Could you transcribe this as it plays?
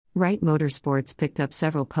Wright Motorsports picked up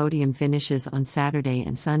several podium finishes on Saturday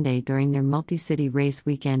and Sunday during their multi-city race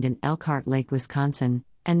weekend in Elkhart Lake, Wisconsin,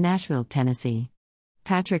 and Nashville, Tennessee.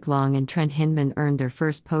 Patrick Long and Trent Hindman earned their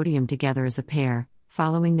first podium together as a pair,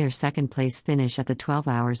 following their second-place finish at the 12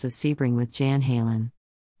 Hours of Sebring with Jan Heylen.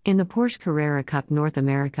 In the Porsche Carrera Cup North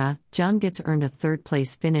America, John Getz earned a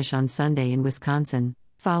third-place finish on Sunday in Wisconsin,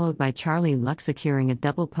 followed by Charlie Luck securing a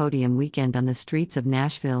double podium weekend on the streets of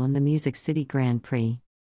Nashville and the Music City Grand Prix.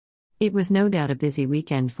 "It was no doubt a busy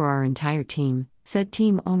weekend for our entire team," said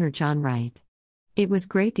team owner John Wright. "It was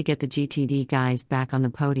great to get the GTD guys back on the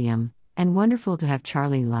podium, and wonderful to have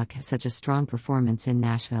Charlie Luck have such a strong performance in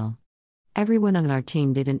Nashville. Everyone on our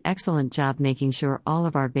team did an excellent job making sure all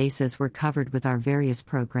of our bases were covered with our various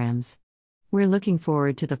programs. We're looking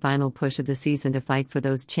forward to the final push of the season to fight for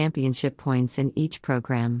those championship points in each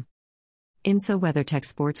program." IMSA WeatherTech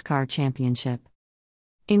Sports Car Championship.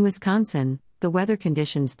 In Wisconsin, the weather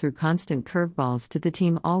conditions threw constant curveballs to the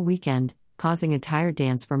team all weekend, causing a tire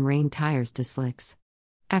dance from rain tires to slicks.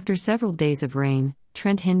 After several days of rain,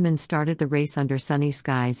 Trent Hindman started the race under sunny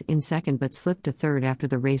skies in second but slipped to third after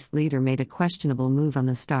the race leader made a questionable move on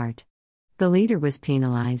the start. The leader was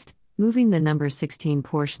penalized, moving the number 16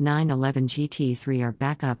 Porsche 911 GT3R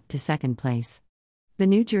back up to second place. The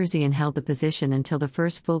New Jerseyan held the position until the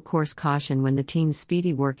first full-course caution when the team's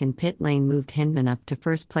speedy work in pit lane moved Hindman up to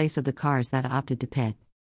first place of the cars that opted to pit.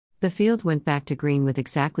 The field went back to green with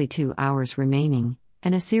exactly 2 hours remaining,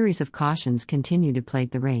 and a series of cautions continued to plague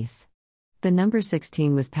the race. The number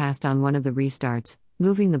 16 was passed on one of the restarts,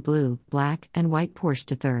 moving the blue, black, and white Porsche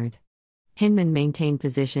to third. Hindman maintained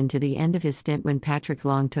position to the end of his stint when Patrick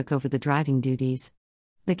Long took over the driving duties.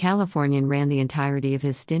 The Californian ran the entirety of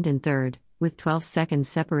his stint in third, with 12 seconds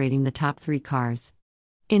separating the top 3 cars.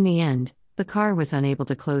 In the end, the car was unable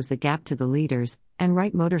to close the gap to the leaders, and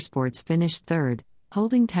Wright Motorsports finished third,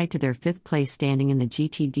 holding tight to their 5th place standing in the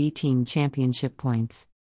GTD Team Championship points.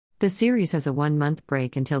 The series has a 1-month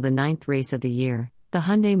break until the 9th race of the year, the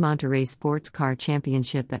Hyundai Monterey Sports Car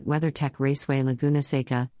Championship at WeatherTech Raceway Laguna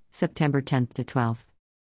Seca, September 10th to 12th.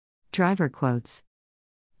 Driver quotes.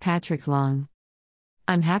 Patrick Long.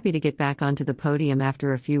 "I'm happy to get back onto the podium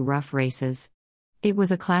after a few rough races. It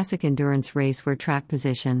was a classic endurance race where track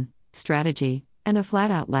position, strategy, and a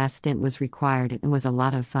flat-out last stint was required and was a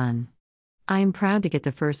lot of fun. I am proud to get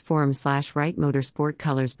the first Forum/Wright Motorsport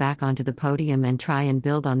colors back onto the podium and try and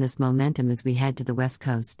build on this momentum as we head to the West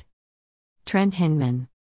Coast." Trent Hindman.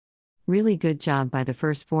 "Really good job by the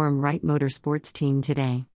first Forum Wright Motorsports team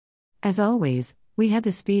today. As always, we had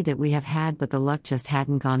the speed that we have had, but the luck just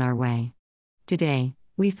hadn't gone our way. Today,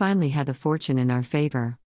 we finally had the fortune in our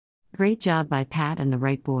favor. Great job by Pat and the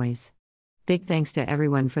Wright boys. Big thanks to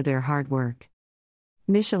everyone for their hard work."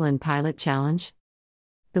 Michelin Pilot Challenge.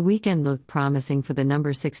 The weekend looked promising for the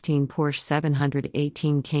number 16 Porsche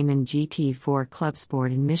 718 Cayman GT4 Club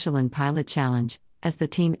Sport in Michelin Pilot Challenge, as the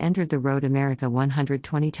team entered the Road America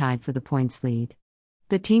 120 tied for the points lead.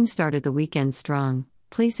 The team started the weekend strong,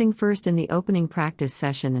 placing first in the opening practice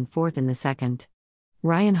session and fourth in the second.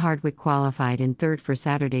 Ryan Hardwick qualified in third for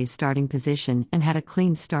Saturday's starting position and had a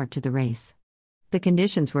clean start to the race. The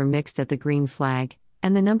conditions were mixed at the green flag,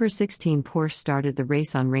 and the number 16 Porsche started the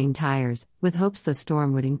race on rain tires, with hopes the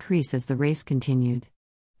storm would increase as the race continued.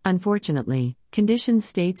 Unfortunately, conditions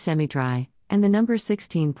stayed semi-dry, and the number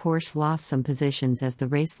 16 Porsche lost some positions as the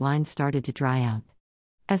race line started to dry out.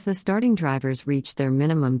 As the starting drivers reached their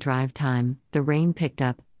minimum drive time, the rain picked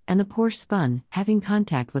up, and the Porsche spun, having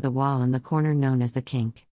contact with a wall in the corner known as the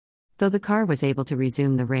kink. Though the car was able to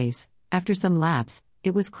resume the race, after some laps,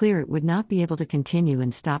 it was clear it would not be able to continue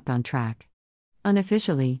and stopped on track.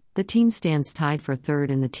 Unofficially, the team stands tied for third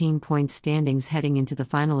in the team points standings heading into the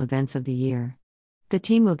final events of the year. The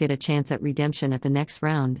team will get a chance at redemption at the next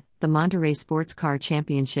round, the Monterey Sports Car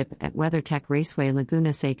Championship at WeatherTech Raceway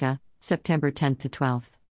Laguna Seca, September 10th to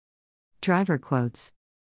 12th. Driver quotes.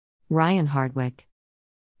 Ryan Hardwick.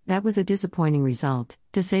 "That was a disappointing result,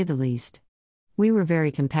 to say the least. We were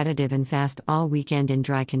very competitive and fast all weekend in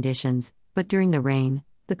dry conditions, but during the rain,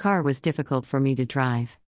 the car was difficult for me to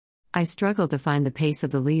drive. I struggled to find the pace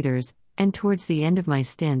of the leaders, and towards the end of my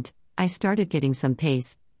stint, I started getting some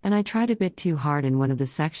pace, and I tried a bit too hard in one of the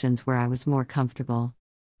sections where I was more comfortable.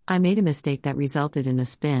 I made a mistake that resulted in a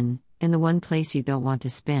spin, in the one place you don't want to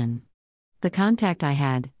spin. The contact I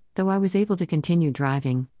had, though I was able to continue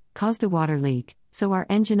driving, caused a water leak, so our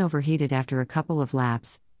engine overheated after a couple of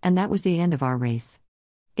laps, and that was the end of our race.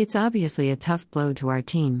 It's obviously a tough blow to our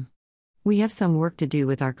team. We have some work to do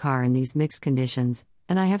with our car in these mixed conditions,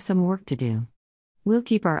 and I have some work to do. We'll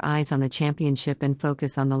keep our eyes on the championship and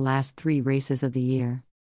focus on the last 3 races of the year."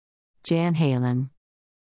 Jan Heylen.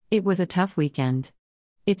 It was a tough weekend.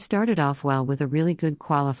 It started off well with a really good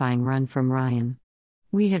qualifying run from Ryan.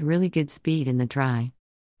 We had really good speed in the dry.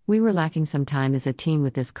 We were lacking some time as a team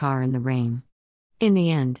with this car in the rain. In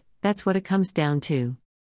the end, that's what it comes down to.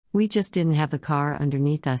 We just didn't have the car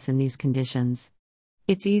underneath us in these conditions.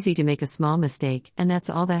 It's easy to make a small mistake, and that's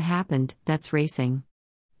all that happened. That's racing.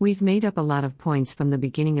 We've made up a lot of points from the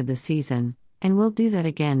beginning of the season, and we'll do that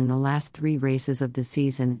again in the last 3 races of the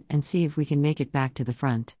season and see if we can make it back to the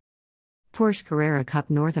front. Porsche Carrera Cup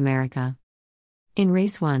North America. In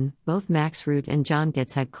Race 1, both Max Root and John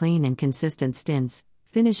Getz had clean and consistent stints,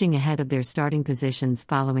 finishing ahead of their starting positions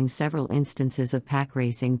following several instances of pack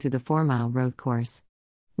racing through the 4-mile road course.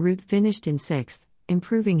 Root finished in 6th,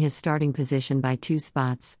 improving his starting position by 2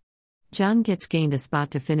 spots. John Getz gained a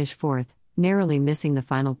spot to finish 4th, narrowly missing the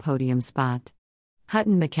final podium spot.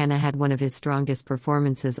 Hutton McKenna had one of his strongest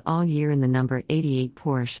performances all year in the number 88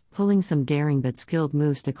 Porsche, pulling some daring but skilled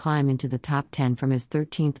moves to climb into the top 10 from his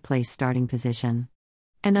 13th place starting position.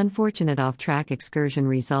 An unfortunate off-track excursion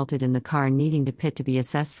resulted in the car needing to pit to be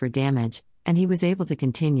assessed for damage, and he was able to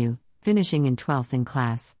continue, finishing in 12th in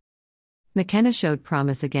class. McKenna showed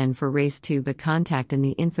promise again for race 2, but contact in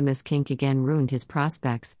the infamous kink again ruined his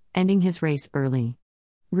prospects, ending his race early.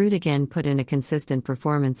 Root again put in a consistent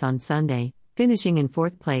performance on Sunday, finishing in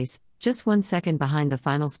 4th place, just 1 second behind the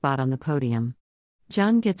final spot on the podium.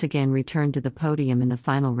 John Getz again returned to the podium in the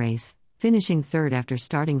final race, finishing 3rd after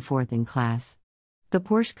starting 4th in class. The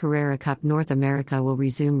Porsche Carrera Cup North America will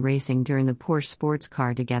resume racing during the Porsche Sports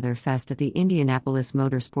Car Together Fest at the Indianapolis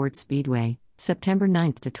Motorsports Speedway, September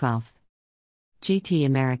 9th to 12th. GT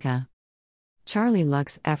America. Charlie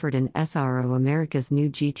Luck's effort in SRO America's new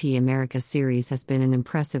GT America series has been an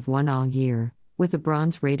impressive one all year, with the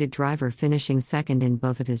bronze-rated driver finishing 2nd in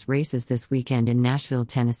both of his races this weekend in Nashville,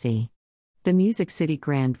 Tennessee. The Music City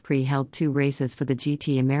Grand Prix held 2 races for the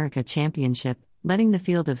GT America Championship, letting the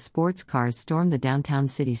field of sports cars storm the downtown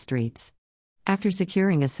city streets. After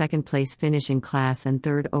securing a 2nd-place finish in class and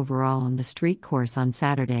 3rd overall on the street course on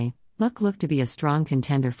Saturday, Luck looked to be a strong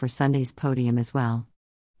contender for Sunday's podium as well.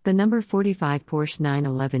 The number 45 Porsche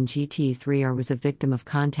 911 GT3R was a victim of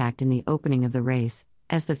contact in the opening of the race,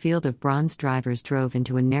 as the field of bronze drivers drove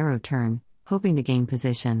into a narrow turn, hoping to gain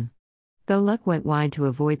position. Though Luck went wide to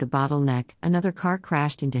avoid the bottleneck, another car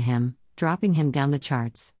crashed into him, dropping him down the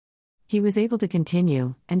charts. He was able to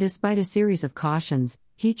continue, and despite a series of cautions,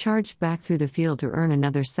 he charged back through the field to earn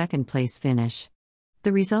another 2nd-place finish.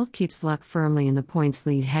 The result keeps Luck firmly in the points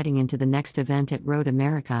lead heading into the next event at Road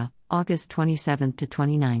America, August 27th to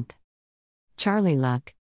 29th. Charlie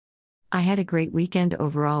Luck. I had a great weekend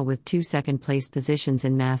overall with 2 2nd-place positions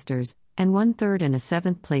in Masters, and 1 3rd and a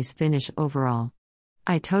 7th-place finish overall.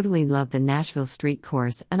 I totally love the Nashville street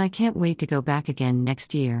course and I can't wait to go back again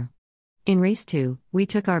next year. In Race 2, we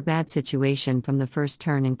took our bad situation from the first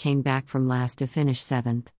turn and came back from last to finish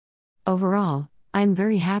 7th. Overall, I am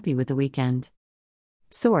very happy with the weekend.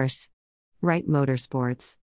 Source: Wright Motorsports.